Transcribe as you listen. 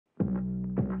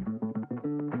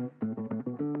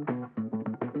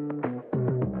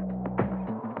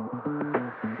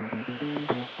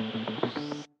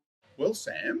Well,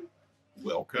 Sam,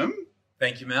 welcome.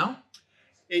 Thank you, Mel.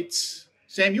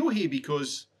 Sam, you're here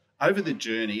because over the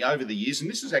journey, over the years, and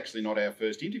this is actually not our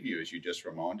first interview, as you just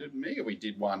reminded me. We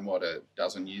did one, a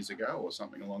dozen years ago or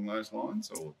something along those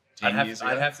lines, or 10 years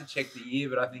ago? I'd have to check the year,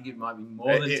 but I think it might be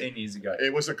more than 10 years ago.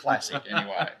 It was a classic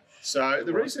anyway. So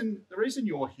the reason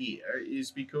you're here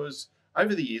is because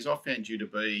over the years I've found you to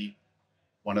be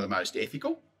one of the most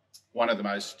ethical, one of the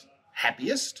most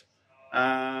happiest,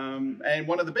 and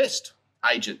one of the best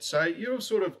agents. So you're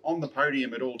sort of on the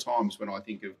podium at all times when I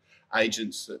think of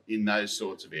agents in those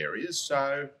sorts of areas.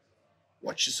 So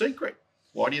what's your secret?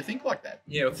 Why do you think like that?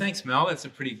 Yeah, well, thanks, Mel. That's a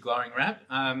pretty glowing rap.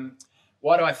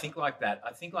 Why do I think like that?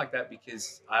 I think like that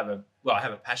because I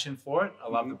have a passion for it. I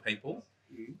love the people.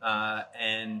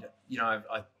 And, you know,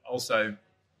 I've also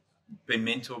been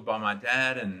mentored by my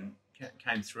dad and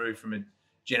came through from a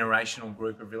generational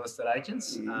group of real estate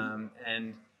agents.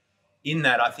 And in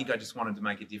that, I think I just wanted to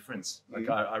make a difference. Like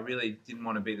I really didn't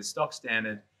want to be the stock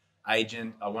standard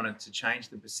agent. I wanted to change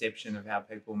the perception of how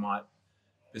people might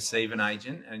perceive an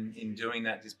agent. And in doing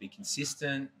that, just be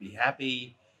consistent, be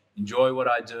happy, enjoy what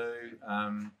I do.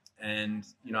 And,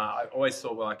 you know, I always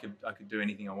thought, well, I could do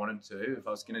anything I wanted to. If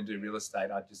I was going to do real estate,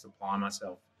 I'd just apply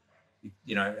myself,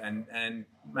 you know, and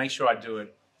make sure I do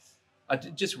it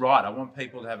just right. I want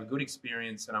people to have a good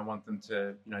experience, and I want them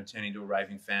to, you know, turn into a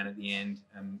raving fan at the end.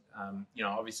 And, you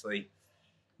know, obviously,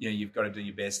 you know, you've got to do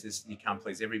your best. You can't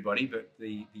please everybody, but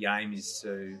the aim is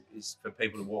for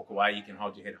people to walk away. You can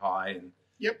hold your head high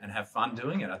and have fun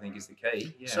doing it, I think is the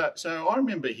key. Yeah. So I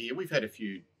remember here, we've had a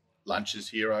few lunches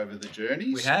here over the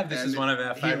journeys. We have. This is one of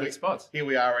our favourite spots. Here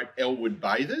we are at Elwood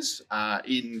Bathers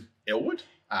in Elwood,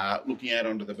 looking out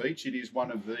onto the beach. It is one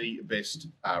of the best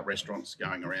restaurants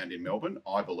going around in Melbourne.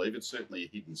 I believe it's certainly a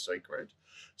hidden secret.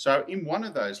 So in one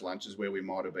of those lunches where we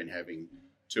might have been having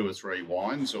 2 or 3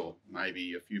 wines, or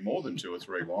maybe a few more than 2 or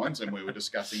 3 wines, and we were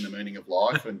discussing the meaning of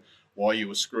life and why you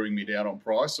were screwing me down on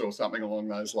price or something along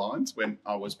those lines when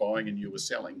I was buying and you were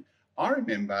selling, I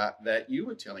remember that you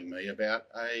were telling me about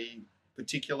a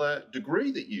particular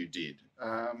degree that you did.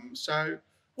 So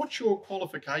what's your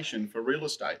qualification for real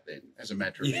estate then, as a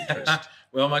matter of interest?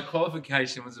 Well, my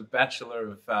qualification was a Bachelor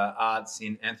of Arts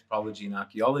in Anthropology and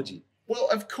Archaeology. Well,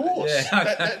 of course.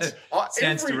 Yeah.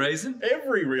 Stands to reason.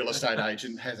 Every real estate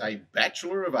agent has a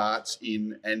Bachelor of Arts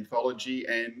in Anthropology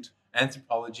and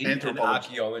Anthropology. And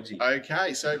Archaeology.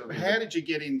 Okay, so how did you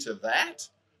get into that?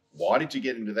 Why did you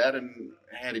get into that, and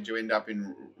how did you end up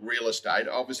in real estate?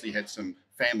 Obviously had some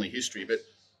family history, but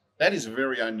that is a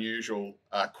very unusual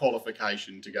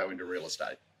qualification to go into real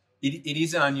estate. It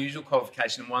is an unusual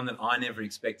qualification, and one that I never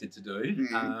expected to do.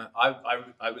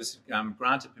 I was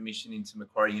granted permission into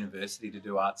Macquarie University to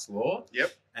do arts law. Yep.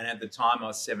 And at the time I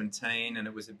was 17, and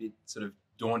it was a bit sort of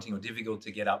daunting or difficult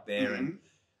to get up there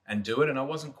and do it. And I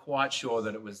wasn't quite sure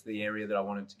that it was the area that I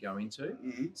wanted to go into.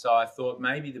 So I thought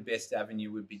maybe the best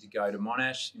avenue would be to go to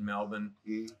Monash in Melbourne,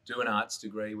 do an arts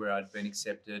degree where I'd been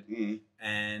accepted,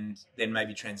 and then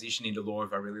maybe transition into law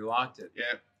if I really liked it.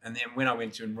 Yeah. And then when I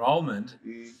went to enrolment,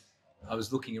 I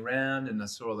was looking around and I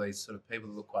saw all these sort of people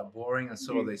that looked quite boring. I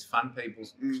saw all these fun people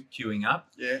queuing up.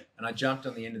 Yeah. And I jumped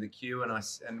on the end of the queue,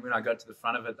 and when I got to the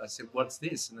front of it, I said, "What's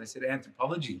this?" And they said,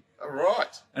 "Anthropology." All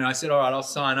right. And I said, "All right, I'll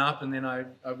sign up." And then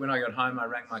when I got home, I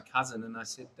rang my cousin and I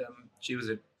said, she was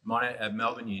at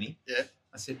Melbourne Uni. Yeah.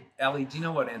 I said, "Ali, do you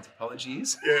know what anthropology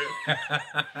is?"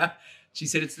 Yeah. She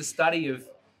said, "It's the study of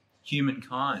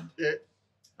humankind." Yeah.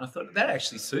 And I thought, that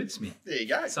actually suits me. There you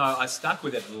go. So I stuck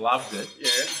with it, loved it. Yeah.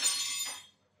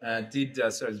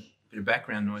 So a bit of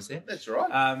background noise there. That's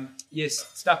right. Yes,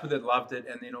 stuck with it, loved it,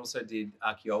 and then also did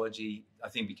archaeology, I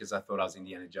think because I thought I was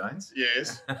Indiana Jones.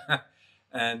 Yes.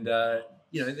 And,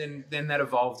 you know, then that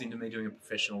evolved into me doing a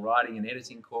professional writing and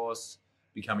editing course,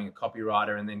 becoming a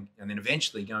copywriter, and then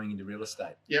eventually going into real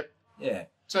estate. Yep. Yeah.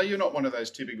 So you're not one of those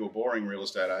typical boring real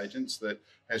estate agents that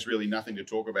has really nothing to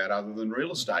talk about other than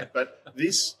real estate. But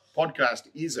this podcast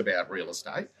is about real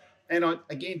estate. And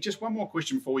again, just one more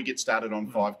question before we get started on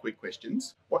 5 quick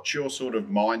questions. What's your sort of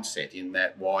mindset in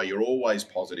that, why you're always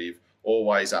positive,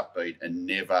 always upbeat, and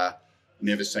never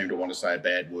seem to want to say a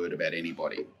bad word about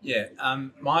anybody? Yeah.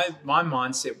 My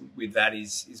mindset with that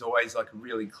is always like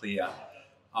really clear.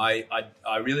 I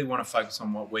really want to focus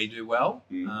on what we do well.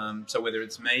 So whether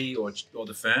it's me or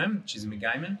the firm, Chisholm and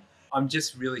Gamon, I'm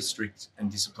just really strict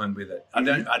and disciplined with it.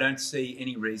 I don't see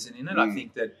any reason in it. I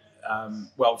think that,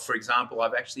 well, for example,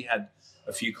 I've actually had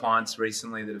a few clients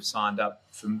recently that have signed up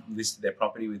for listed their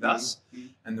property with us,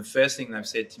 and the first thing they've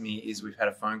said to me is, "We've had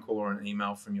a phone call or an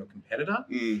email from your competitor,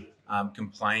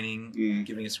 complaining,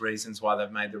 giving us reasons why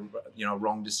they've made the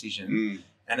wrong decision."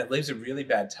 and it leaves a really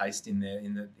bad taste in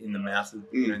the mouth,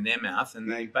 in their mouth, and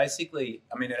they basically,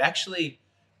 I mean, it actually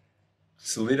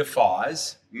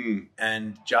solidifies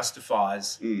and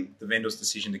justifies the vendor's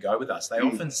decision to go with us. They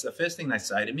often, the first thing they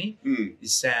say to me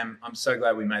is, Sam, I'm so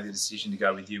glad we made the decision to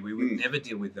go with you. We would never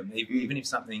deal with them, even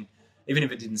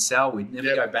if it didn't sell, we'd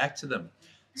never go back to them.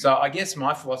 So I guess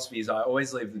my philosophy is I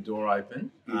always leave the door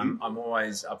open. I'm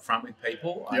always upfront with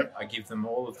people. I give them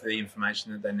all of the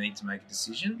information that they need to make a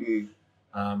decision,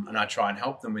 and I try and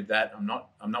help them with that. I'm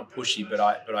not pushy, but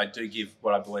I do give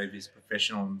what I believe is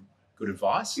professional and good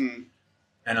advice,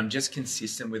 and I'm just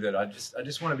consistent with it. I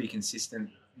just want to be consistent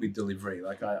with delivery.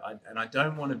 Like I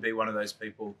don't want to be one of those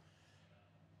people.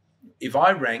 If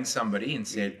I rang somebody and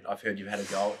said, I've heard you've had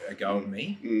a go at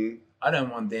me, I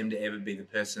don't want them to ever be the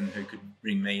person who could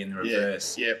ring me in the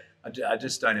reverse. Yeah. I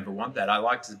just don't ever want that. I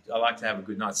like to have a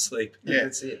good night's sleep. Yeah.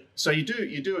 That's it. So you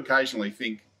do occasionally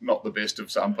think not the best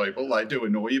of some people. They do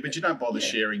annoy you, but you don't bother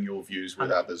sharing your views with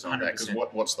others on 100%. That,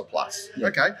 because what's the plus? Yeah.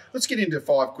 Okay, let's get into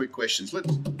 5 quick questions.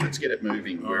 Let's get it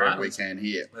moving wherever we can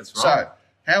here. That's right. So,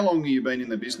 how long have you been in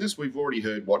the business? We've already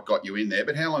heard what got you in there,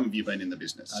 but how long have you been in the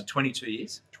business? 22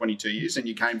 years. 22 years, and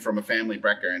you came from a family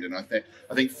background, and I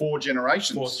think 4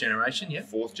 generations. 4th generation, yeah.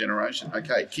 4th generation.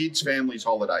 Okay, kids, families,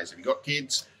 holidays. Have you got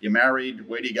kids? You're married?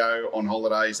 Where do you go on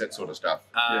holidays? That sort of stuff.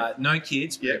 No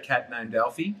kids, but a cat named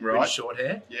Alfie, with short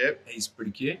hair. Yeah. He's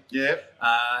pretty cute. Yeah.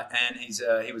 And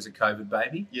he was a COVID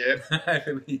baby. Yeah.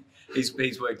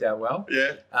 He's worked out well.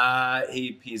 Yeah. He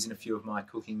appears in a few of my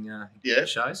cooking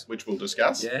shows, which we'll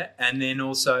discuss. Yeah, and then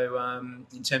also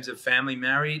in terms of family,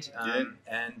 married,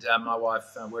 and my wife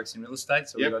works in real estate,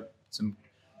 so we've got some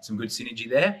good synergy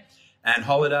there. And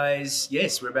holidays,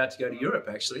 yes, we're about to go to Europe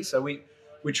actually, so we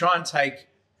try and take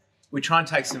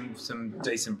some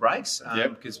decent breaks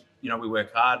because we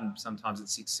work hard and sometimes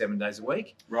it's 6-7 days a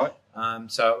week. Right.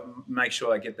 So make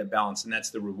sure I get the balance, and that's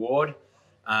the reward.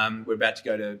 We're about to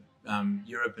go to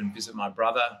Europe and visit my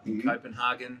brother in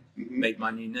Copenhagen, meet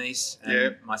my new niece,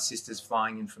 and my sister's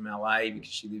flying in from LA because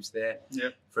she lives there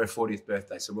for her 40th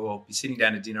birthday. So we'll be sitting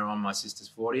down to dinner on my sister's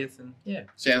 40th, and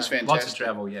sounds fantastic. Lots of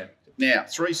travel, Now,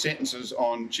 3 sentences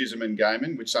on Chisholm and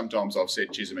Gamon, which sometimes I've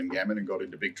said Chisholm and Gamon and got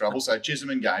into big trouble. So Chisholm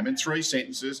and Gamon, 3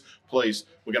 sentences, please.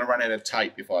 We're going to run out of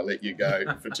tape if I let you go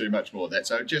for too much more of that.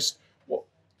 So just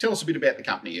tell us a bit about the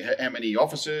company. How many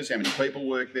officers? How many people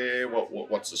work there?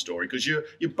 What's the story? Because you're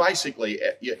basically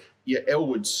you're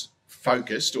Elwood's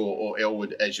focused, or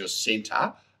Elwood as your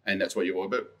centre, and that's what you are.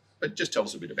 But just tell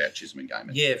us a bit about Chisholm and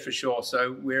Gamon. Yeah, for sure.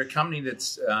 So we're a company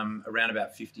that's around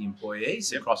about 50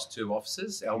 employees across 2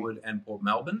 offices, Elwood and Port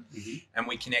Melbourne, and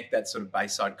we connect that sort of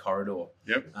Bayside corridor.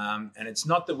 And it's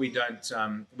not that we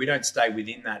don't stay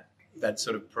within that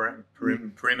sort of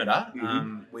perimeter.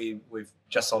 We've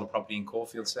just sold a property in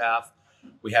Caulfield South.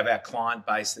 We have our client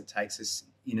base that takes us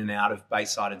in and out of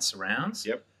Bayside and surrounds.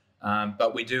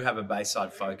 But we do have a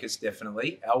Bayside focus,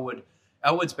 definitely.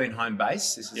 Elwood's been home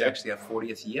base. This is actually our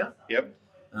 40th year.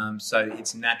 So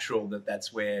it's natural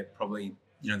that's where probably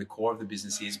the core of the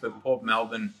business is. But Port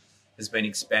Melbourne has been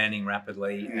expanding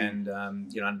rapidly, and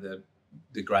under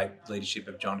the great leadership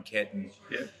of John Kett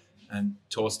and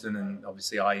Torsten, and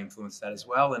obviously I influenced that as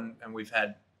well. And we've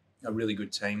had a really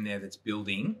good team there that's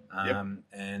building,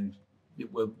 and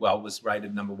it was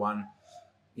rated number 1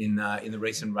 in the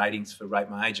recent ratings for Rate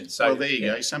My Agent. So there you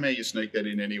go. Somehow you sneak that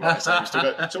in anyway. So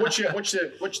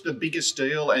what's the biggest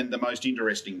deal and the most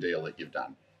interesting deal that you've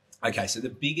done? Okay, so the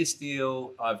biggest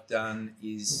deal I've done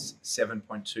is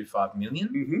 7.25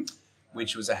 million.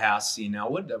 Which was a house in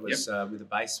Elwood that was with a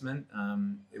basement.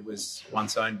 It was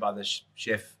once owned by the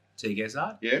chef T.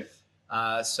 Gezard.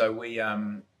 So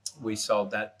we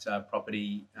sold that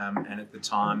property, and at the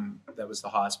time that was the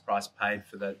highest price paid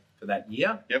for that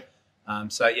year.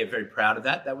 So very proud of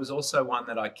that. That was also one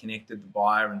that I connected the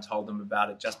buyer and told them about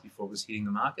it just before it was hitting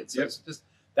the market. So it's just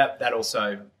that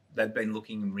also they'd been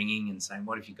looking and ringing and saying,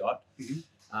 "What have you got?"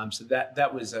 So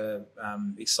that was a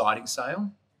exciting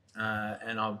sale,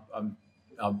 and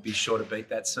I'll be sure to beat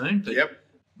that soon. But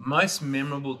most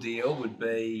memorable deal would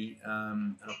be,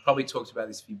 and I've probably talked about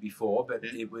this before, but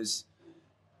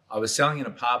I was selling an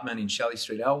apartment in Shelley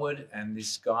Street, Elwood, and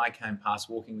this guy came past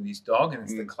walking with his dog, and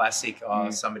it's the classic,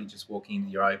 somebody just walking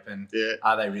into your open.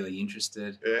 Are they really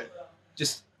interested?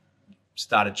 Just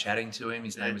started chatting to him.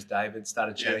 His name was David.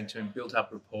 Started chatting to him, built up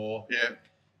rapport.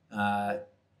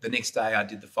 The next day I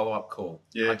did the follow-up call.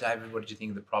 Hi, David, what did you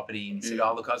think of the property? And he said,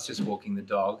 oh, look, I was just walking the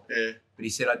dog. But he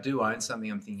said, I do own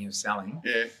something I'm thinking of selling.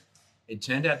 It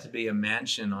turned out to be a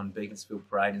mansion on Beaconsfield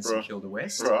Parade in St Kilda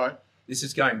West. This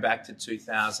is going back to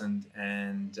 2000,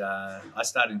 and I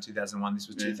started in 2001. This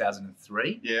was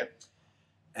 2003.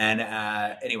 And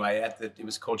anyway, it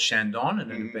was called Shandon,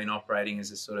 and it had been operating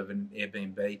as a sort of an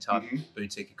Airbnb type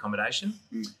boutique accommodation.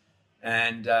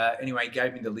 And anyway, he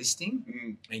gave me the listing,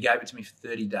 and he gave it to me for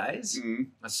 30 days.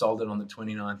 I sold it on the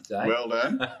 29th day. Well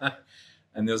done.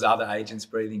 And there was other agents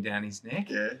breathing down his neck.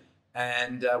 Yeah.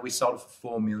 And we sold it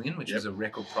for $4 million, which was a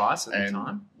record price at the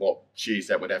time. Geez,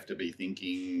 that would have to be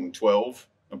thinking 12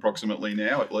 approximately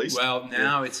now, at least. Well,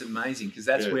 now it's amazing because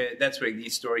that's where the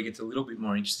story gets a little bit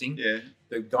more interesting. Yeah.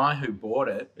 The guy who bought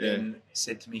it then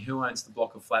said to me, "Who owns the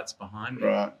block of flats behind me?"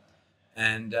 Right.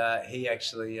 And he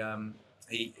actually,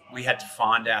 we had to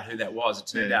find out who that was. It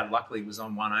turned out, luckily, it was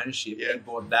on one ownership. Yeah. He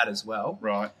bought that as well.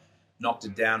 Right. Knocked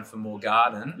it down for more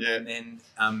garden. Yeah. And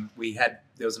then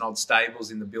there was an old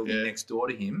stables in the building next door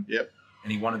to him. Yep.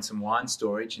 And he wanted some wine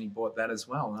storage, and he bought that as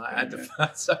well. And I had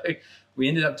to, so we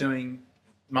ended up doing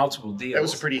multiple deals. That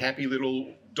was a pretty happy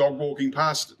little dog walking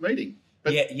past meeting.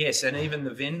 But yes, and even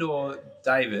the vendor,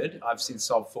 David, I've since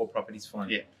sold 4 properties for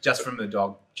him, just from the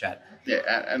dog chat.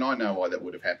 Yeah, and I know why that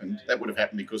would have happened. That would have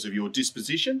happened because of your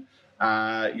disposition,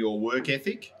 your work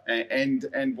ethic,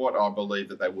 and what I believe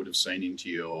that they would have seen into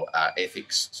your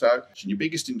ethics. So your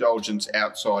biggest indulgence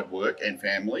outside work and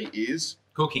family is?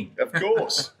 Cooking. Of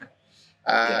course.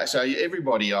 So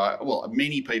everybody,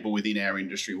 many people within our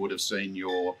industry would have seen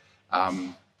your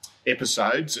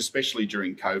episodes, especially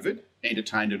during COVID,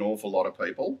 entertained an awful lot of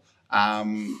people.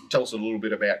 Tell us a little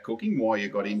bit about cooking, why you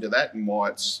got into that and why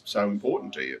it's so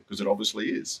important to you, because it obviously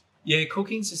is. Yeah,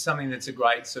 cooking's just something that's a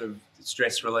great sort of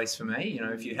stress release for me. You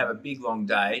know, if you have a big, long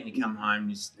day and you come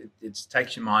home, it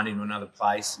takes your mind into another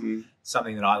place,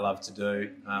 something that I love to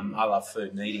do. I love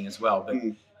food and eating as well, but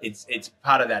it's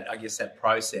part of that, I guess, that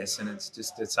process, and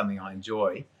it's something I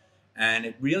enjoy. And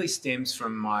it really stems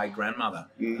from my grandmother.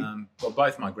 Well,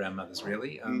 both my grandmothers,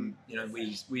 really. You know,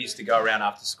 we used to go around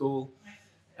after school,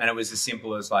 and it was as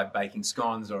simple as like baking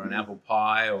scones or an apple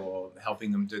pie or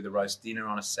helping them do the roast dinner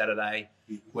on a Saturday.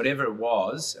 Whatever it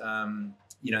was,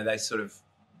 you know, they sort of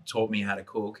taught me how to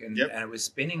cook. And it was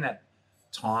spending that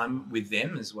time with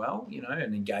them as well, you know,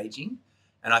 and engaging.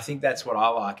 And I think that's what I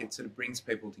like. It sort of brings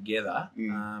people together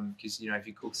because, you know, if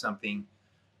you cook something,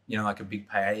 you know, like a big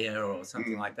paella or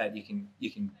something like that, you can,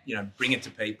 you know, bring it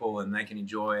to people and they can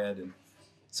enjoy it. And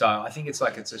so I think it's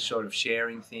a sort of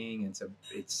sharing thing. And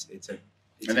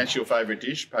that's your favourite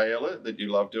dish, paella, that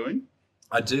you love doing?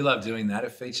 I do love doing that.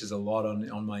 It features a lot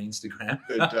on my Instagram.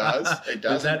 It does. It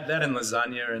does. That and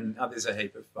lasagna and there's a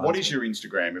heap of fun. What is your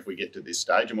Instagram if we get to this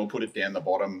stage? And we'll put it down the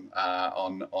bottom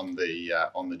on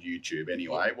the YouTube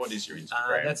anyway. What is your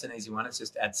Instagram? That's an easy one. It's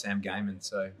just @SamGamon.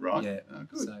 So right. Yeah. Oh,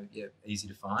 good. So yeah, easy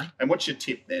to find. And what's your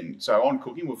tip then? So on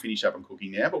cooking, we'll finish up on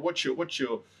cooking now. But what's your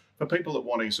for people that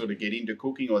want to sort of get into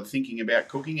cooking or thinking about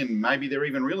cooking, and maybe they're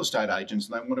even real estate agents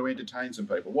and they want to entertain some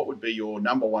people, what would be your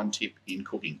number one tip in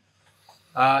cooking?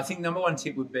 I think number one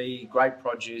tip would be great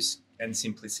produce and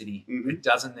simplicity. It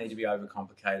doesn't need to be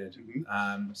overcomplicated.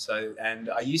 And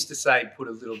I used to say put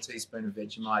a little teaspoon of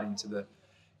Vegemite into the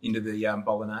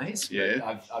bolognese.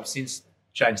 Yeah. I've since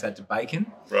changed that to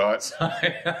bacon. Right. So,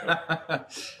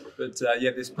 but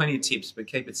there's plenty of tips, but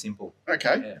keep it simple.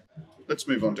 Okay. Yeah. Let's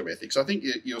move on to ethics. I think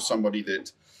you're somebody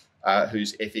that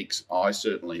whose ethics I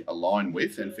certainly align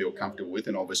with and feel comfortable with,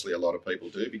 and obviously a lot of people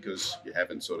do because you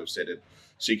haven't sort of said it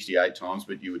 68 times,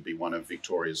 but you would be one of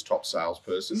Victoria's top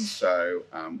salespersons, so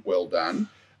well done.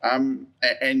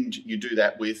 And you do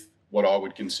that with what I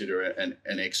would consider an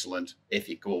excellent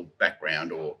ethical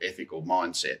background or ethical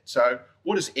mindset. So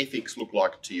what does ethics look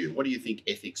like to you? What do you think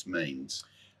ethics means?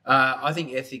 I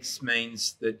think ethics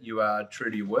means that you are true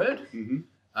to your word,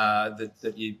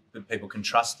 that people can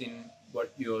trust in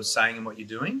what you're saying and what you're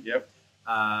doing. Yep.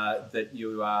 That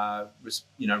you are,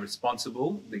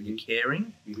 responsible, that you're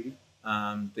caring,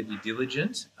 that you're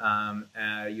diligent,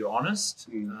 you're honest.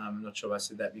 I'm not sure if I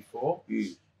said that before,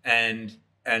 and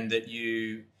that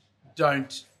you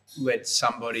don't let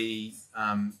somebody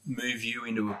move you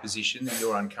into a position that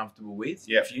you're uncomfortable with.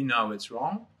 Yep. If you know it's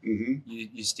wrong,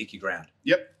 you stick your ground.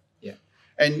 Yep. Yeah.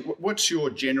 And what's your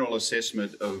general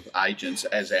assessment of agents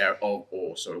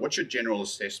what's your general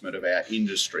assessment of our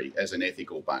industry as an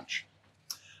ethical bunch?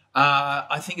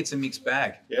 I think it's a mixed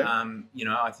bag. Yeah.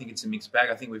 I think it's a mixed bag.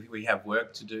 I think we have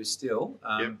work to do still,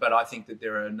 but I think that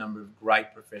there are a number of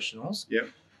great professionals. Yep.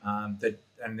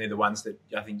 And they're the ones that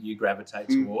I think you gravitate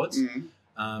towards.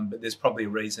 But there's probably a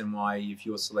reason why if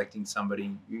you're selecting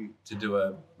somebody to do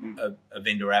a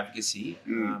vendor advocacy,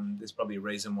 there's probably a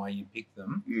reason why you pick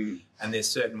them. And there's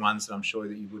certain ones that I'm sure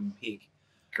that you wouldn't pick.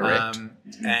 Correct.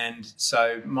 And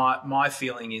so my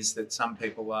feeling is that some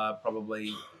people are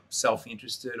probably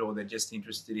self-interested or they're just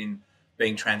interested in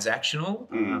being transactional.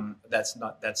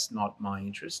 That's not my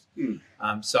interest.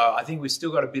 So I think we've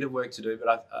still got a bit of work to do,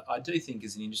 but I do think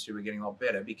as an industry we're getting a lot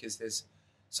better because there's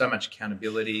so much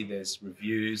accountability. There's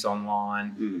reviews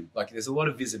online. Like there's a lot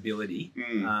of visibility.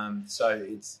 So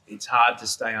it's hard to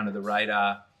stay under the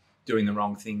radar doing the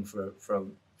wrong thing for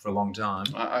a long time.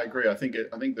 I agree. I think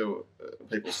the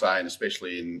people say, and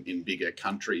especially in bigger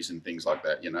countries and things like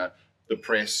that, the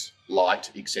press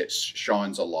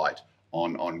shines a light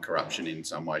on corruption in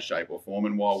some way, shape or form.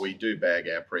 And while we do bag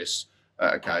our press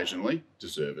occasionally,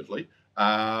 deservedly,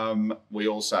 we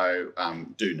also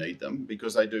do need them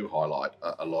because they do highlight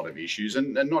a lot of issues,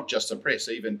 and not just the press,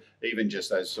 even just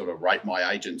those sort of rate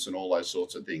my agents and all those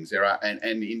sorts of things. There are and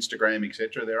Instagram,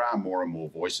 etc. There are more and more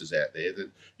voices out there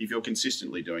that if you're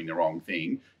consistently doing the wrong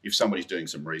thing, if somebody's doing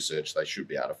some research, they should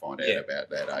be able to find out about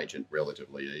that agent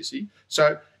relatively easy.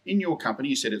 So in your company,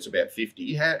 you said it's about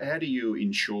 50. How do you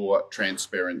ensure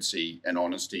transparency and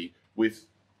honesty with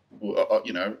how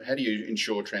do you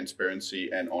ensure transparency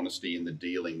and honesty in the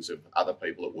dealings of other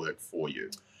people that work for you?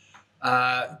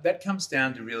 That comes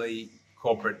down to really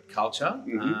corporate culture,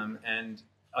 and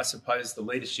I suppose the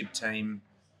leadership team,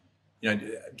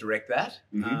 direct that.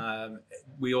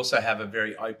 We also have a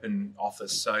very open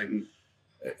office, so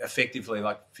effectively,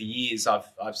 like for years,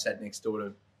 I've sat next door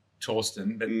to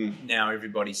Torsten, but now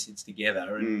everybody sits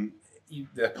together, and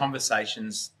the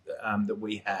conversations that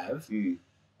we have.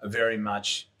 Are very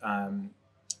much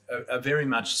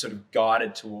sort of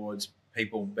guided towards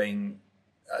people being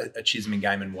a Chisholm and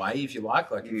Gamon way, if you like.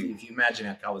 Like if you imagine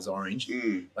our colours orange,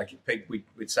 like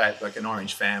we'd say it's like an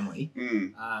orange family.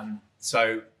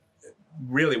 So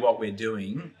really what we're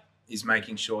doing is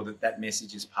making sure that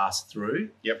message is passed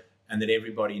through and that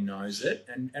everybody knows it.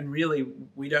 And really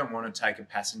we don't want to take a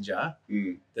passenger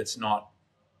that's not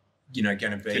going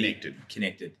to be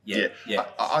connected. Yeah.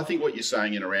 I think what you're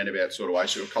saying in a roundabout sort of way,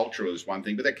 sort of culture is one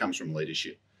thing, but that comes from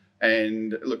leadership.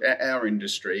 And look, our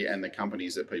industry and the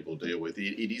companies that people deal with,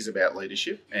 it is about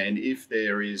leadership. And if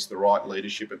there is the right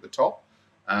leadership at the top,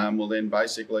 well, then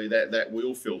basically that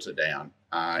will filter down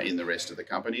in the rest of the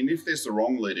company. And if there's the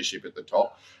wrong leadership at the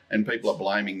top and people are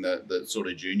blaming the sort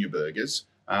of junior burgers,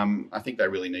 I think they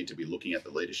really need to be looking at the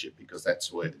leadership because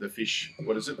that's where the fish,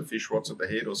 the fish rots at the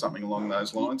head or something along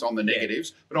those lines on the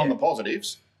negatives, but on the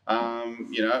positives,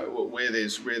 where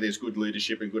there's good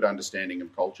leadership and good understanding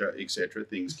of culture, etc.,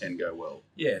 things can go well.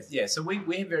 Yeah. So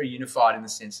we're very unified in the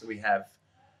sense that we have,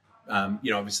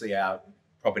 obviously our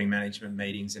property management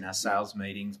meetings and our sales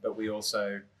meetings, but we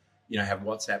also, have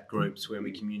WhatsApp groups where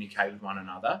we communicate with one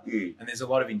another, and there's a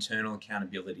lot of internal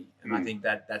accountability, and I think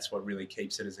that's what really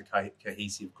keeps it as a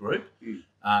cohesive group,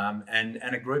 and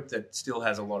a group that still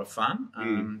has a lot of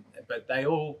fun, but they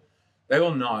all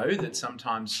know that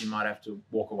sometimes you might have to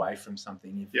walk away from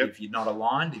something if you're not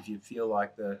aligned, if you feel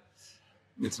like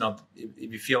it's not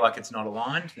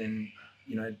aligned, then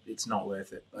it's not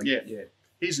worth it.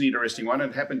 Here's an interesting one.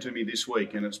 It happened to me this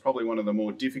week, and it's probably one of the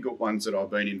more difficult ones that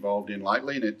I've been involved in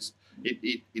lately. And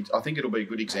I think it'll be a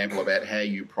good example about how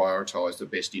you prioritise the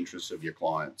best interests of your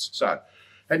clients. So,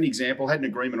 had an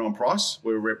agreement on price.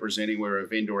 We're a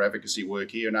vendor advocacy work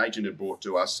here. An agent had brought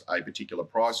to us a particular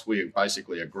price. We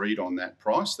basically agreed on that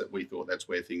price, that we thought that's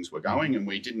where things were going, and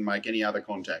we didn't make any other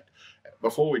contact.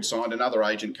 Before we'd signed, another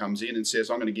agent comes in and says,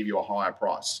 I'm going to give you a higher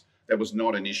price. That was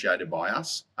not initiated by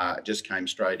us. It just came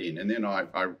straight in. And then I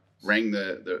rang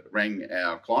rang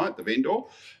our client, the vendor,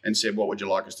 and said, what would you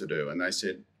like us to do? And they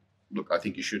said, look, I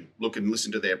think you should look and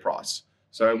listen to their price.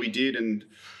 So we did, and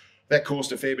that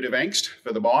caused a fair bit of angst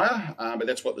for the buyer, but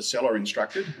that's what the seller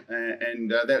instructed.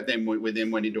 We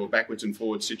then went into a backwards and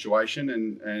forwards situation,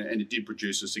 and it did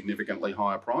produce a significantly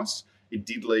higher price. It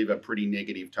did leave a pretty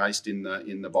negative taste in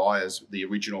the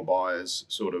original buyer's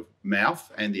sort of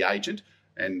mouth and the agent.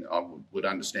 And I would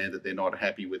understand that they're not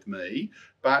happy with me.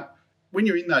 But when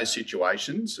you're in those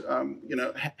situations,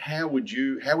 how would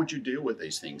you deal with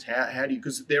these things? How do you?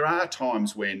 Because there are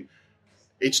times when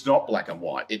it's not black and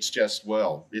white. It's just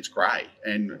it's grey.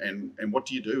 And what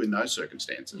do you do in those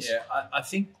circumstances? Yeah, I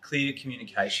think clear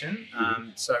communication.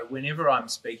 So whenever I'm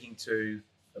speaking to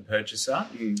a purchaser,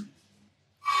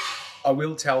 I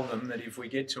will tell them that if we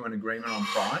get to an agreement on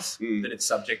price, that it's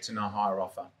subject to no higher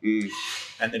offer,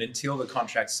 and that until the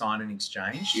contract's signed and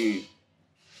exchanged,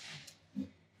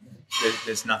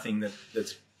 there's nothing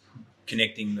that's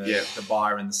connecting the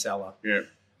buyer and the seller. Yeah.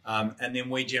 And then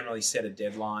we generally set a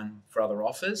deadline for other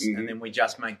offers, and then we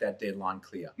just make that deadline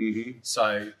clear.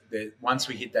 So once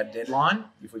we hit that deadline,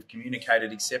 if we've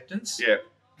communicated acceptance,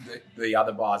 the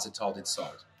other buyers are told it's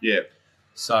sold. Yeah.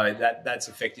 So that's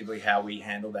effectively how we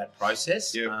handle that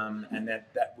process, and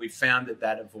that we've found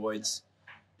that avoids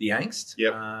the angst.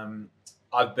 Yep.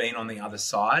 I've been on the other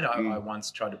side. I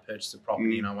once tried to purchase a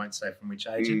property, and I won't say from which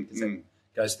agent, because that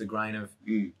goes to the grain of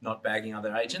not bagging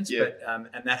other agents. Yep. But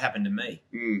and that happened to me,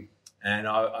 and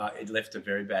it left a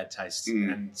very bad taste.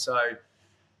 And so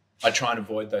I try and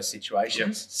avoid those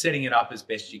situations, setting it up as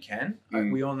best you can.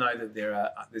 We all know that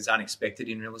there's unexpected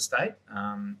in real estate,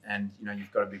 and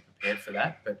you've got to be prepared for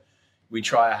that. But we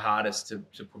try our hardest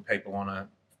to put people on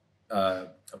a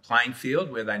playing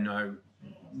field where they know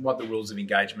what the rules of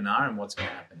engagement are and what's going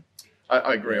to happen.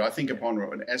 I agree. I think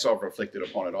as I've reflected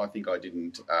upon it, I think I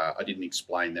didn't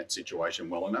explain that situation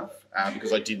well enough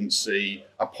because I didn't see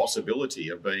a possibility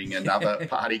of being another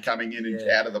party coming in and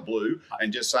out of the blue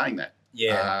and just saying that.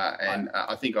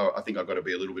 I think I've got to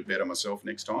be a little bit better myself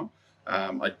next time.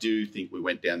 I do think we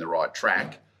went down the right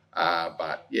track,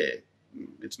 but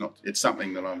it's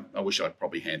something that I wish I'd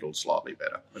probably handled slightly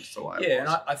better. That's the way it was.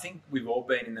 And I think we've all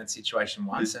been in that situation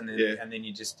once, and then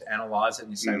you just analyse it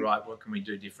and you say, right, what can we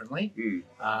do differently?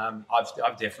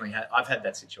 I've definitely had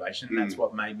that situation, and that's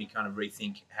what made me kind of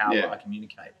rethink how I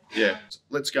communicate. Yeah.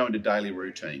 Let's go into daily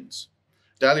routines.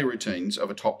 Daily routines of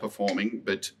a top performing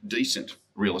but decent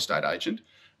real estate agent.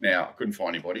 Now, I couldn't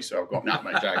find anybody, so I've got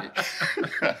mate, joking.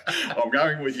 I'm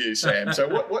going with you, Sam. So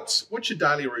what's your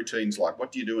daily routines like?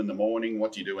 What do you do in the morning?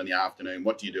 What do you do in the afternoon?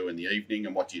 What do you do in the evening?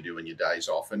 And what do you do in your days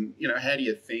off? And, how do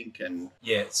you think? And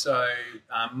so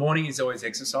morning is always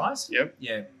exercise. Yep.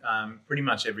 Yeah, pretty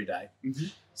much every day.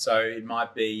 So it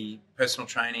might be personal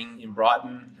training in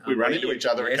Brighton. We run into each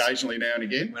other occasionally now and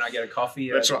again. When I get a coffee.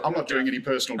 That's right. I'm not doing any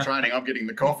personal training. I'm getting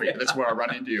the coffee. That's where I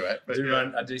run into you at. But,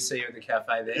 I do see you at the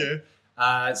cafe there.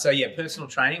 Yeah. Personal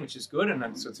training, which is good, and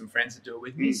I've got some friends that do it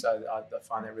with me, so I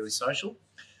find that really social,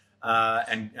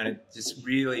 and it just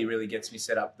really, really gets me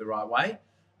set up the right way.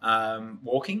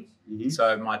 Walking,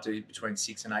 so I might do between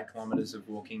 6 and 8 kilometres of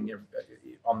walking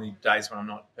on the days when I'm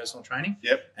not personal training.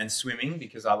 And swimming,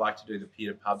 because I like to do the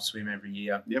Peter Pub swim every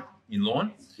year in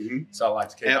Lawn. So I like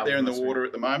to keep out there in the water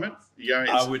at the moment.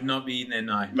 I would not be in there.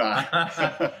 No.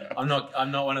 I'm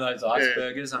not one of those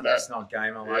icebergers. I'm just not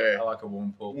game. I like a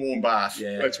warm pool, warm bath.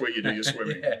 That's where you do your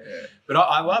swimming. But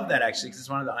I love that actually, because it's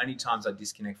one of the only times I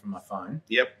disconnect from my phone.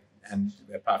 And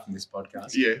apart from this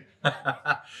podcast,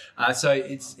 so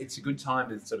it's a good time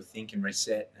to sort of think and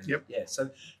reset. And so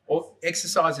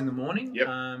exercise in the morning,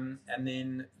 and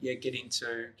then get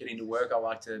into work. I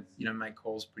like to make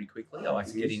calls pretty quickly. I like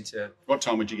to get into. What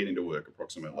time would you get into work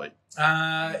approximately?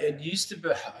 It used to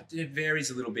be. It varies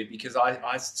a little bit because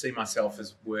I see myself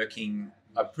as working.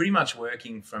 Pretty much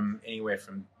working from anywhere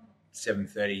from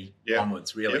 7:30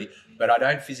 onwards, really. But I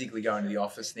don't physically go into the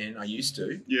office then. I used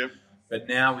to. But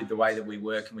now with the way that we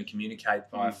work and we communicate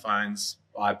via phones,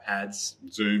 iPads,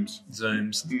 Zooms,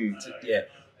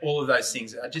 all of those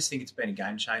things, I just think it's been a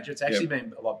game changer. It's actually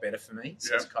been a lot better for me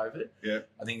since COVID.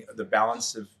 I think the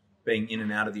balance of being in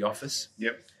and out of the office.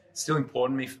 It's still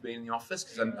important to me for being in the office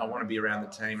because I want to be around the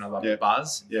team and I love the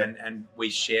buzz. And we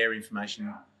share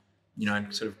information,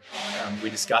 sort of we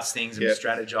discuss things and we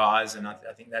strategize. And I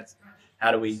think that's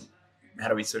how do we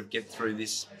sort of get through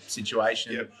this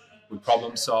situation. We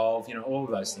problem solve, all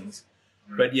of those things.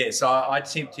 But so I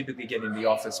typically get into the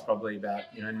office probably about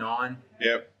 9.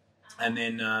 And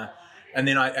then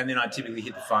I typically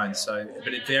hit the phone. So,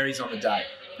 but it varies on the day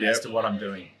as to what I'm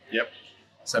doing.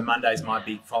 So Mondays might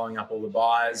be following up all the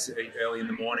buyers early in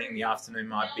the morning. The afternoon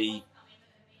might be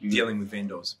dealing with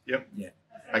vendors.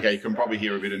 Okay, you can probably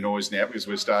hear a bit of noise now because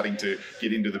we're starting to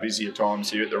get into the busier times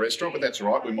here at the restaurant, but that's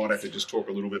all right. We might have to just talk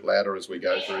a little bit louder as we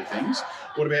go through things.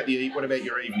 What about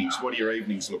your evenings? What do your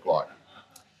evenings look like?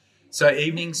 So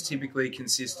evenings typically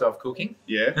consist of cooking.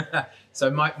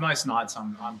 So most nights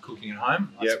I'm cooking at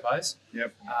home, I suppose.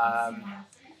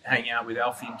 Hanging out with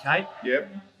Alfie and Kate.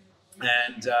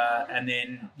 And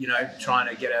then trying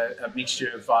to get a mixture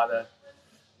of either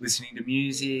listening to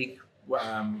music,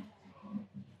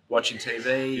 watching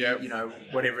TV,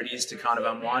 whatever it is to kind of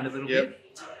unwind a little bit.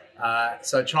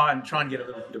 So try and get a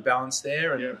little bit of balance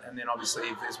there, and then obviously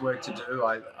if there's work to do,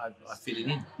 I fit it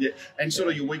in. And sort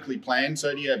of your weekly plan.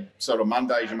 So do you have sort of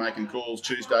Mondays you're making calls,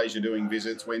 Tuesdays you're doing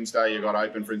visits, Wednesday you've got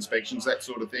open for inspections, that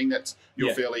sort of thing?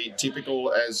 You're fairly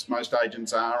typical, as most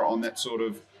agents are, on that sort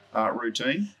of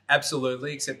routine?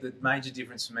 Absolutely, except the major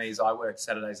difference for me is I work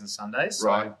Saturdays and Sundays.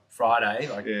 So Friday,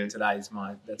 today's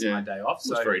my day off.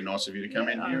 So it's very nice of you to come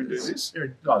in here and do this.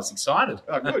 I was excited.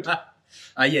 Oh, good.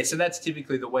 So that's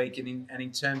typically the week. And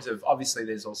in terms of, obviously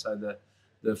there's also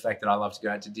the fact that I love to go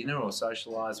out to dinner or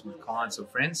socialise with clients or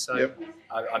friends. So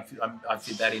I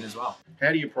fit that in as well.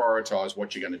 How do you prioritise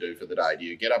what you're going to do for the day? Do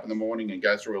you get up in the morning and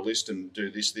go through a list and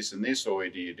do this, this and this, or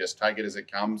do you just take it as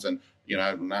it comes and,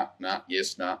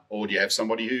 yes, nah? Or do you have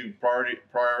somebody who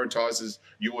prioritises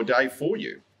your day for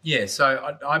you? Yeah,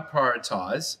 so I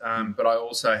prioritise, but I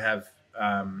also have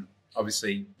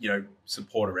obviously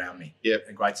support around me. Yep,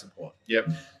 a great support. Yep.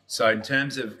 So in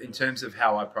terms of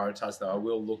how I prioritise, though, I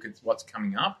will look at what's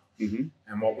coming up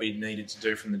and what we needed to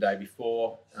do from the day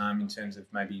before, in terms of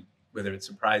maybe whether it's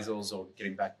appraisals or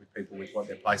getting back with people with what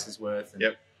their place is worth.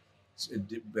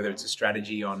 And whether it's a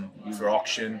strategy for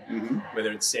auction,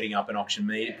 whether it's setting up an auction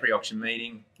meeting, pre-auction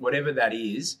meeting, whatever that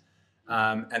is,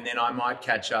 and then I might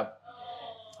catch up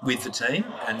with the team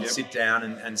and sit down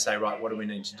and say, right, what do we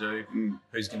need to do?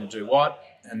 Who's going to do what?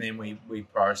 And then we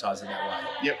prioritise it that way.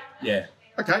 Yep. Yeah.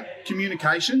 Okay,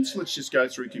 communications. Let's just go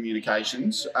through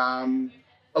communications.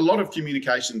 A lot of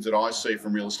communications that I see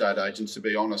from real estate agents, to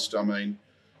be honest, I mean,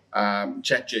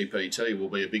 ChatGPT will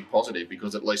be a big positive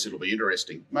because at least it'll be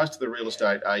interesting. Most of the real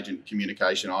estate agent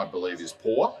communication, I believe, is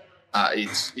poor.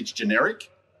 It's generic.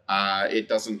 It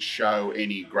doesn't show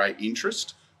any great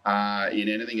interest in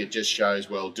anything. It just shows,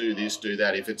 well, do this, do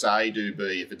that. If it's A, do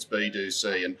B. If it's B, do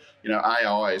C. And,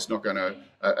 AI is not going to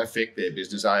affect their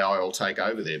business. AI will take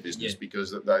over their business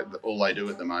because all they do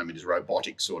at the moment is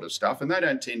robotic sort of stuff. And they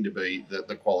don't tend to be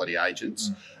the quality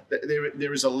agents.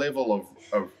 There is a level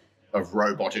of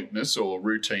roboticness or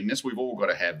routineness. We've all got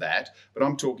to have that. But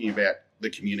I'm talking about the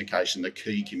communication, the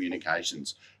key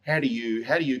communications. How do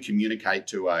you communicate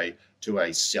to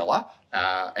a seller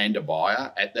and a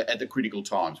buyer at the critical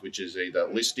times, which is either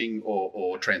listing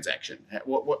or transaction?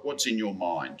 What's in your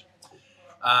mind?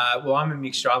 Well, I'm a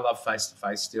mixture. I love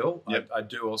face-to-face still. Yep. I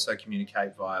do also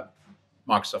communicate via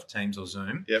Microsoft Teams or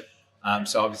Zoom. Yep.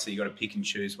 So obviously you've got to pick and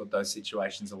choose what those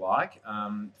situations are like,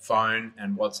 phone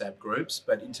and WhatsApp groups.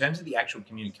 But in terms of the actual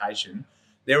communication,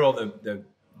 they're all the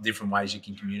different ways you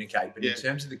can communicate. But in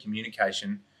terms of the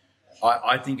communication,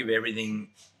 I think of everything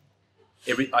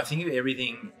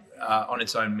on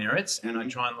its own merits, and I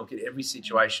try and look at every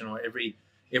situation or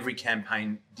every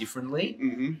campaign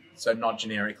differently, so not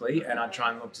generically. And I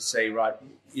try and look to see, right,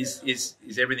 is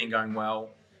everything going well?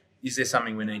 Is there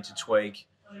something we need to tweak?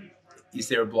 Is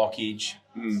there a blockage?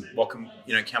 What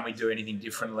can we do anything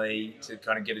differently to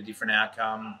kind of get a different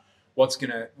outcome?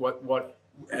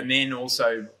 And then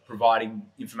also providing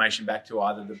information back to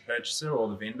either the purchaser or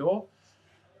the vendor.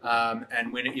 And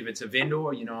if it's a vendor,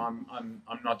 I'm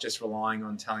not just relying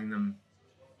on telling them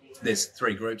there's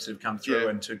 3 groups that have come through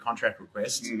and 2 contract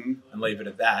requests and leave it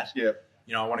at that. Yep.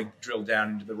 I want to drill down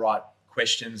into the right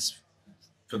questions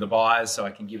for the buyers so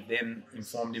I can give them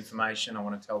informed information. I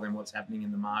want to tell them what's happening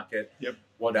in the market,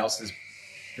 what else has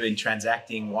been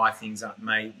transacting, why things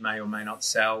may or may not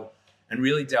sell, and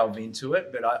really delve into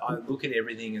it. But I look at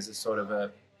everything as a sort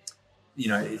of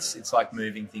it's like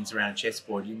moving things around a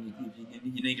chessboard. You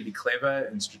need to be clever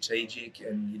and strategic,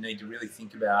 and you need to really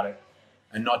think about it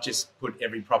and not just put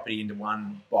every property into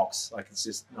one box. Like, it's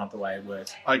just not the way it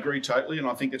works. I agree totally, and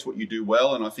I think that's what you do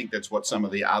well, and I think that's what some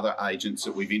of the other agents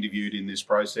that we've interviewed in this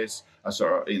process,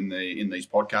 in these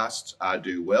podcasts,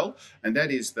 do well, and that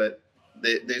is that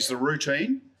there's the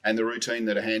routine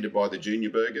that are handed by the junior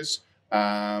burgers,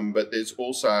 but there's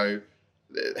also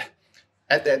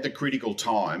at the critical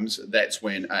times, that's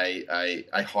when a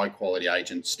high quality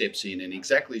agent steps in, and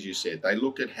exactly as you said, they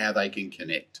look at how they can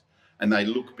connect. And they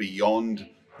look beyond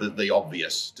the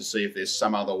obvious to see if there's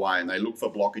some other way, and they look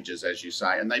for blockages, as you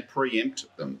say, and they preempt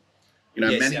them.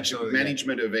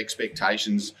 Management of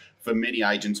expectations for many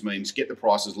agents means get the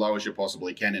price as low as you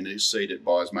possibly can and exceed it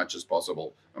by as much as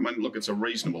possible. I mean, look, it's a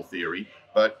reasonable theory,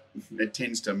 but it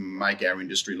tends to make our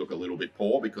industry look a little bit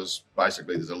poor because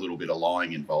basically there's a little bit of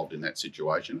lying involved in that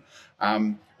situation.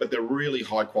 But the really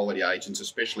high quality agents,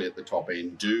 especially at the top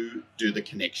end, do the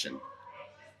connection.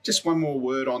 Just one more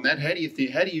word on that. How do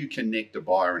you connect a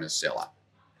buyer and a seller?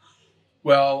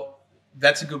 Well,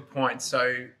 that's a good point.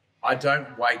 So I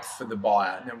don't wait for the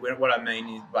buyer. Now, what I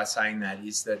mean by saying that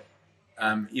is that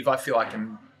if I feel I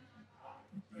can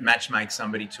matchmake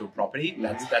somebody to a property,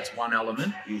 that's one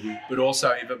element. But also,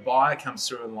 if a buyer comes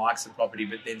through and likes the property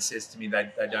but then says to me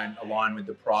they don't align with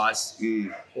the price,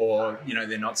 or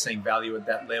they're not seeing value at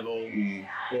that level,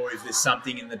 or if there's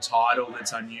something in the title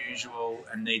that's unusual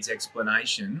and needs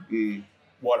explanation,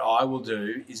 what I will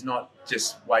do is not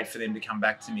just wait for them to come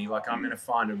back to me. Like, I'm going to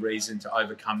find a reason to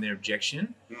overcome their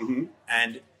objection.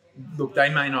 And look, they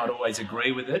may not always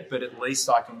agree with it, but at least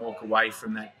I can walk away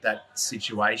from that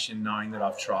situation knowing that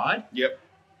I've tried. Yep.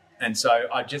 And so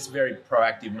I'm just very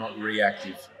proactive, not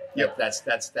reactive. Yep.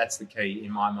 That's the key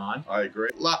in my mind. I agree.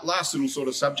 Last little sort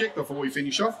of subject before we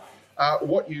finish off.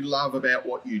 What you love about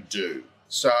what you do.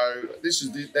 So this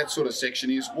is that sort of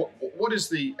section is what is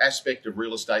the aspect of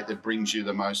real estate that brings you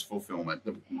the most fulfillment,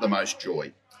 the most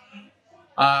joy?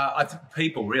 I think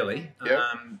people, really. Yep.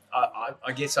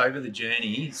 I guess over the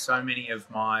journey, so many of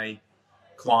my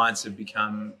clients have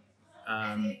become,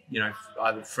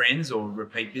 either friends or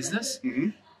repeat business. Mm-hmm.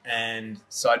 And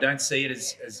so I don't see it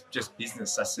as just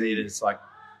business. I see it as like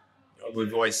we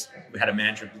had a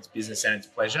mantra: it's business and it's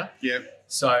pleasure. Yeah.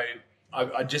 So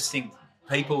I just think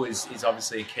people is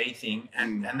obviously a key thing,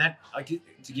 and that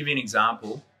to give you an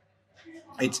example,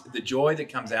 it's the joy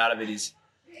that comes out of it is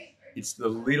it's the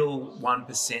little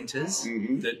 1%ers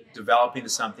that develop into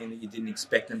something that you didn't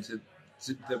expect them to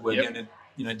that we're going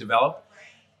to develop.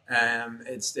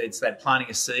 It's that planting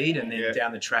a seed, and then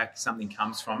down the track something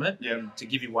comes from it. Yeah. And to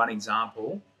give you one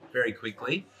example, very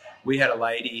quickly, we had a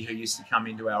lady who used to come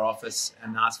into our office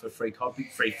and ask for free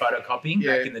photocopying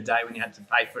back in the day when you had to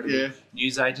pay for it at a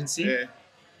news agency. Yeah.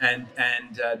 And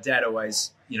Dad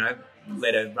always,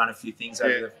 let her run a few things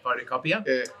over the photocopier.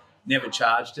 Yeah. Never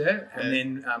charged her. And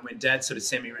then when Dad sort of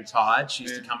semi-retired, she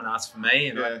used to come and ask for me,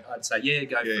 and I'd say,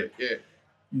 go for it. Yeah.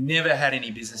 Never had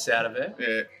any business out of it.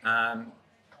 Yeah.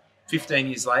 15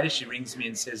 years later, she rings me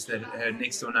and says that her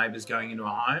next door neighbour's going into a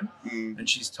home, and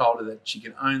she's told her that she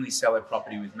can only sell her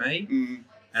property with me.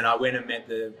 And I went and met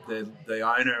the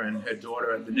owner and her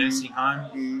daughter at the nursing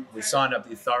home. We signed up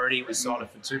the authority. We sold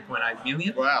it for $2.8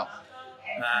 million. Wow.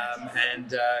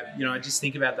 I just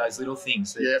think about those little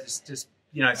things. That just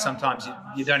sometimes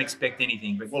you don't expect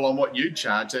anything. But well, on what you'd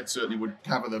charge, that certainly would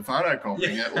cover the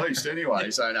photocopying at least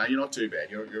anyway. So, no, you're not too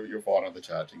bad. You're fine on the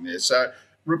charging there. So,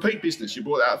 repeat business. You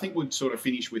brought that. I think we'd sort of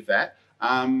finish with that.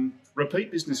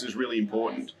 Repeat business is really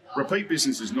important. Repeat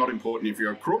business is not important if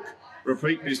you're a crook.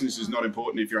 Repeat business is not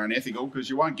important if you're unethical, because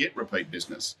you won't get repeat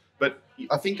business. But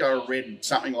I think I read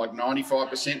something like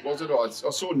 95%, was it? I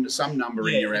saw some number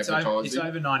in your advertising. It's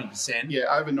over 90%. Yeah,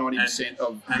 over 90%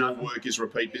 of your work is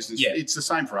repeat business. Yeah. It's the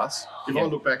same for us. If I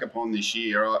look back upon this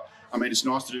year, I mean, it's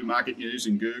nice to do market news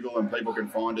and Google and people can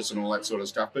find us and all that sort of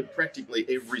stuff, but practically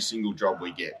every single job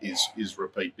we get is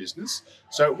repeat business.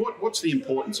 So what's the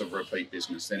importance of repeat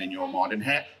business then in your mind, and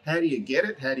how do you get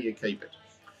it? How do you keep it?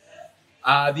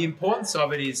 The importance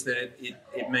of it is that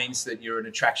it means that you're an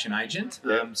attraction agent,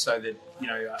 so that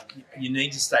you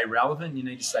need to stay relevant, you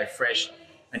need to stay fresh,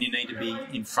 and you need to be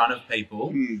in front of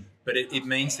people. But it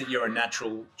means that you're a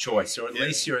natural choice, or at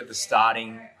least you're at the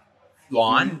starting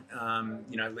line.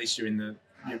 At least you're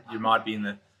you might be in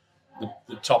the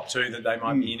top two that they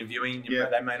might be interviewing.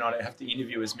 They may not have to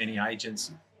interview as many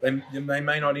agents. They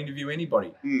may not interview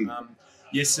anybody.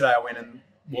 Yesterday, I went and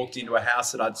walked into a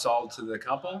house that I'd sold to the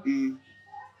couple.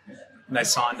 And they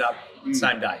signed up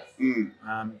same day.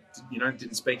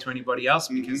 Didn't speak to anybody else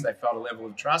because they felt a level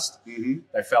of trust.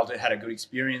 They felt it had a good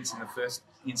experience in the first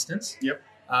instance. Yep.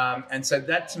 And so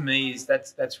that to me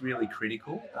that's really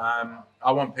critical.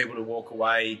 I want people to walk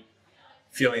away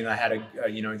feeling they had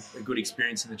a good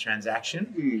experience in the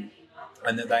transaction,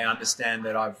 and that they understand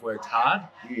that I've worked hard.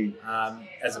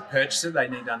 As a purchaser, they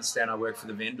need to understand I work for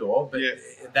the vendor, but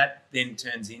that then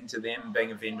turns into them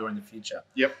being a vendor in the future.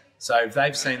 Yep. So if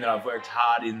they've seen that I've worked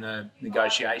hard in the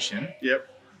negotiation,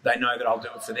 they know that I'll do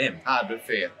it for them. Hard but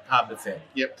fair. Hard but fair.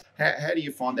 Yep. How do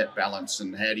you find that balance,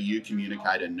 and how do you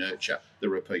communicate and nurture the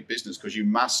repeat business? Because you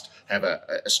must have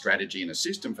a strategy and a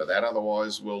system for that.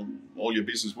 Otherwise, well, all your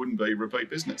business wouldn't be repeat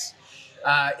business.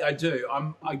 I do.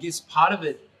 I guess part of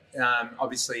it,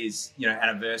 obviously, is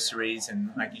anniversaries and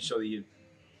making sure that you're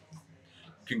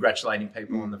congratulating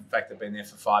people on the fact they've been there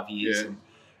for 5 years,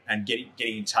 and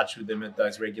getting in touch with them at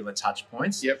those regular touch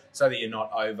points, so that you're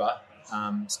not over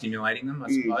stimulating them,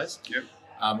 I suppose,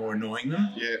 or annoying them.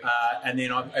 And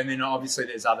then obviously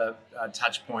there's other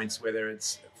touch points, whether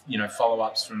it's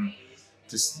follow-ups from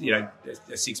just a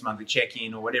 6-monthly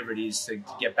check-in or whatever it is, to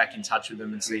get back in touch with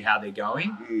them and see how they're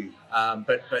going.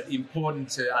 But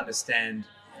important to understand,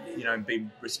 and be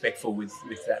respectful with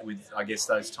I guess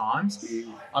those times.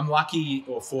 I'm lucky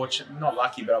or fortunate, not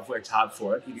lucky, but I've worked hard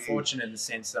for it. I'm fortunate in the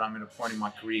sense that I'm at a point in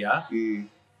my career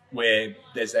where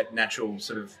there's that natural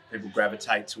sort of people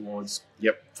gravitate towards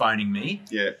phoning me.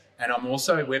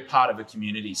 And we're part of a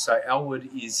community. So Elwood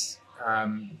is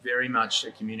very much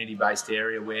a community-based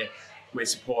area where we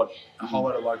support a whole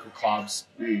lot of local clubs.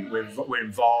 We're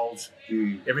involved.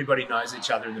 Everybody knows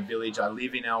each other in the village. I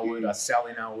live in Elwood. I sell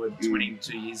in Elwood.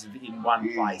 22 years in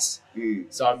one place.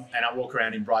 So I walk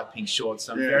around in bright pink shorts.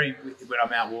 So I'm when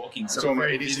I'm out walking. So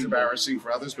it is embarrassing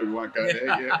for others, but we won't go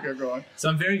there. Go on. So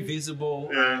I'm very visible,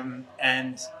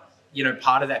 and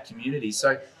part of that community.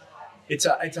 So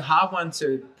It's a hard one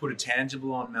to put a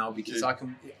tangible on, Mel, because I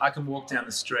can walk down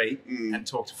the street and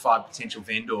talk to 5 potential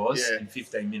vendors in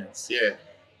 15 minutes. Yeah.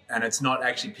 And it's not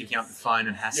actually picking up the phone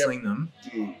and hassling them.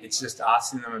 It's just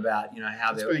asking them about,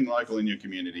 how they're being local in your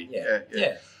community.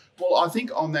 Yeah. Well, I think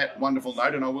on that wonderful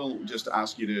note, and I will just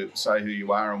ask you to say who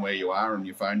you are and where you are and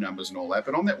your phone numbers and all that,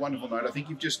 but on that wonderful note, I think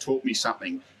you've just taught me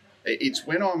something. It's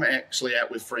when I'm actually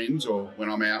out with friends or when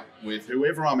I'm out with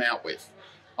whoever I'm out with,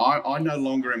 I no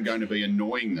longer am going to be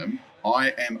annoying them.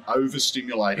 I am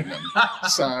overstimulating them.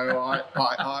 So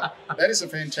that is a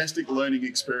fantastic learning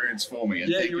experience for me.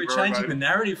 And you were changing the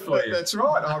narrative for you. That's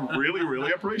right. I really,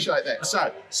 really appreciate that.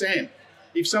 So, Sam,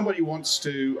 if somebody wants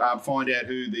to find out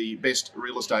who the best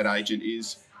real estate agent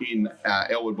is in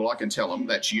Elwood, well, I can tell them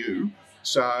that's you.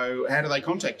 So how do they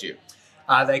contact you?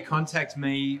 They contact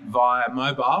me via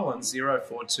mobile on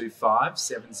 0425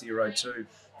 702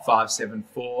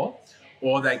 574,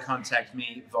 or they contact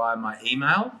me via my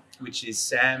email, which is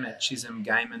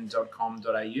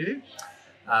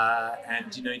sam@chisholmgamon.com.au.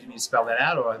 And do you need me to spell that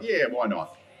out? Or? Yeah, why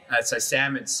not? So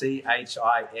Sam at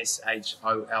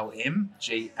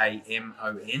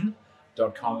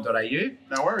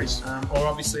CHISHOLMGAMON.com.au. No worries. Or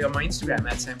obviously on my Instagram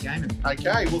at Sam Gamon.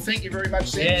 Okay, well, thank you very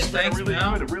much, Sam. Yeah, it's been thanks, really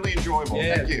Mel. good, really enjoyable.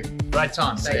 Yeah. Thank you. Great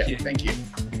time. Thank you. Thank you.